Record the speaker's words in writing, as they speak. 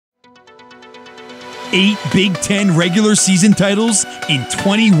8 Big Ten regular season titles in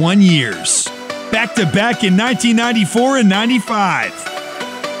 21 years. Back-to-back in 1994 and 95.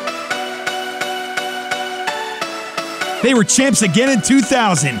 They were champs again in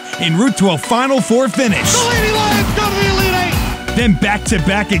 2000 en route to a Final Four finish. The Lady Lions go to the Elite Eight. Then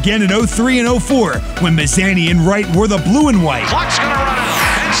back-to-back again in 03 and 04 when Mazzani and Wright wore the blue and white. Clock's going to run out.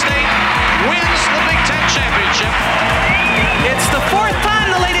 Penn State wins the Big Ten championship. It's the 4th time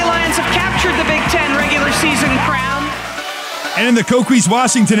the Lady Lions have captured the Big Ten regular season crown. And in the Coquise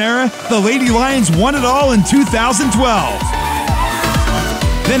Washington era, the Lady Lions won it all in 2012.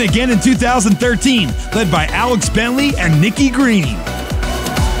 Then again in 2013, led by Alex Bentley and Nikki Green.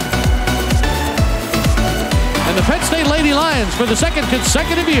 And the Penn State Lady Lions, for the second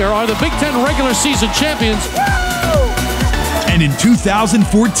consecutive year, are the Big Ten regular season champions. And in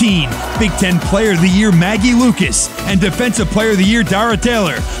 2014, Big Ten Player of the Year Maggie Lucas and Defensive Player of the Year Dara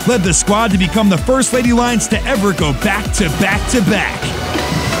Taylor led the squad to become the first Lady Lions to ever go back-to-back-to-back.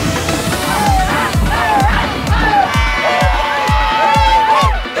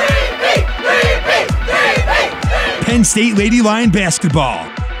 Penn State Lady Lion basketball,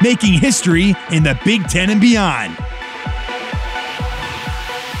 making history in the Big Ten and beyond.